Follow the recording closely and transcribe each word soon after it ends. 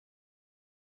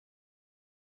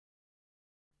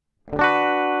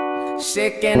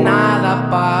Sé que nada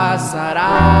pasará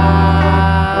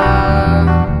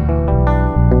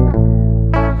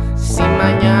si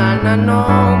mañana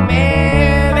no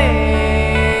me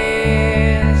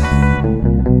ves,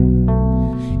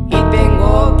 y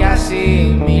tengo que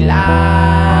asimilar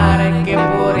que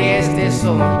por este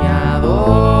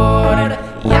soñador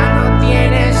ya no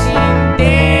tienes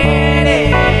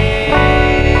interés.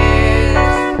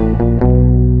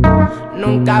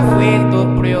 Nunca fue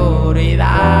tu prioridad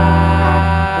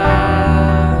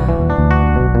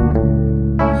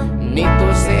ni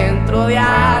tu centro de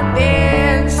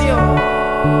atención,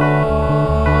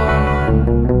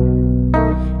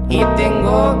 y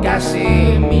tengo que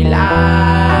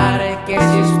asimilar que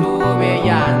si estuve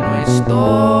ya no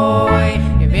estoy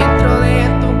dentro de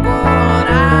tu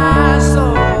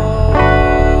corazón.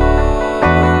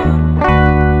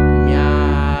 Me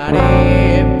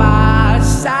haré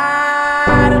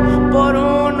pasar por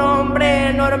un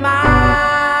hombre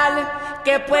normal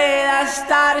que pueda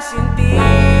estar sin ti,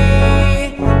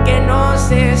 que no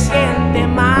se siente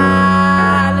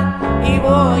mal, y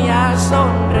voy a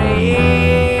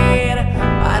sonreír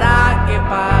para que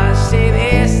pase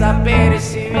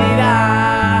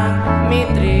desapercibida mi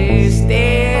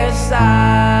tristeza.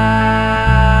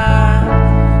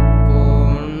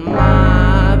 Con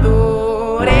madurez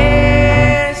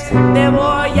te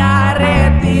voy a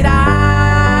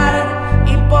retirar,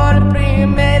 y por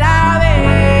primera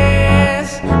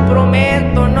vez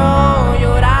prometo no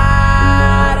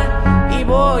llorar, y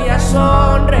voy a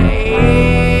sonreír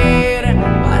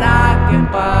para que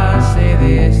pase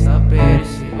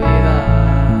desapercibida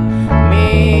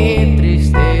mi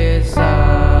tristeza.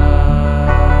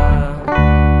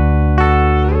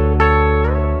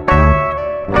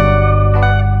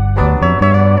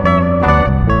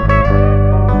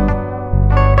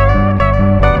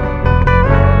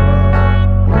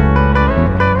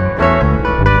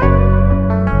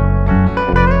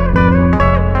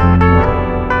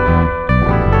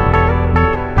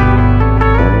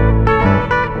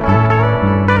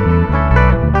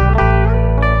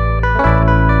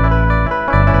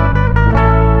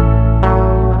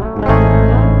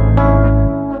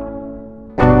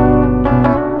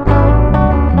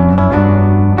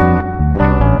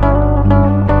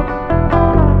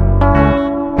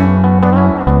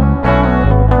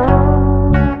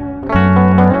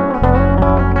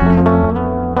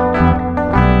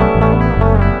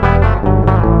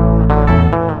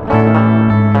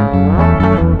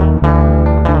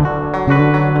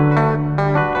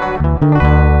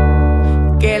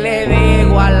 ¿Qué le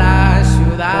digo a la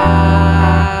ciudad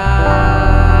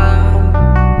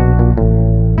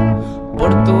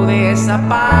por tu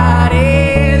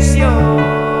desaparición?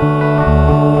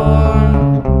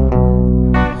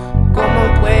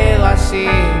 ¿Cómo puedo asimilar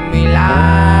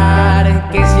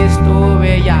que si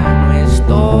estuve ya no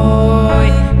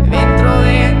estoy dentro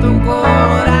de tu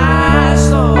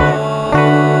corazón?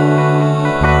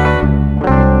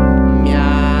 Me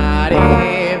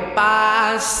haré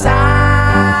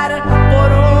pasar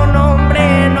por un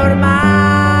hombre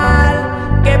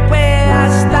normal que pueda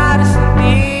estar sin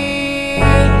ti,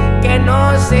 que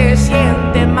no se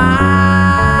siente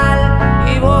mal,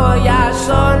 y voy a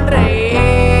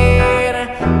sonreír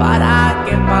para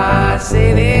que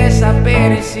pase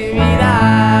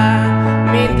desapercibida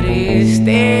mi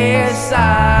tristeza.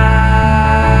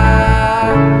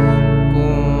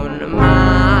 Con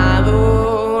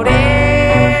madurez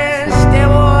te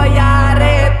voy a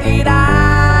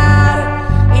retirar,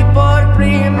 y por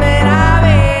primera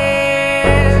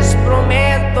vez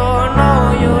prometo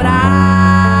no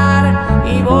llorar,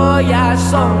 y voy a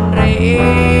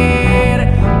sonreír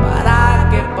para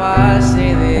que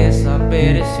pase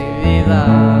desapercibida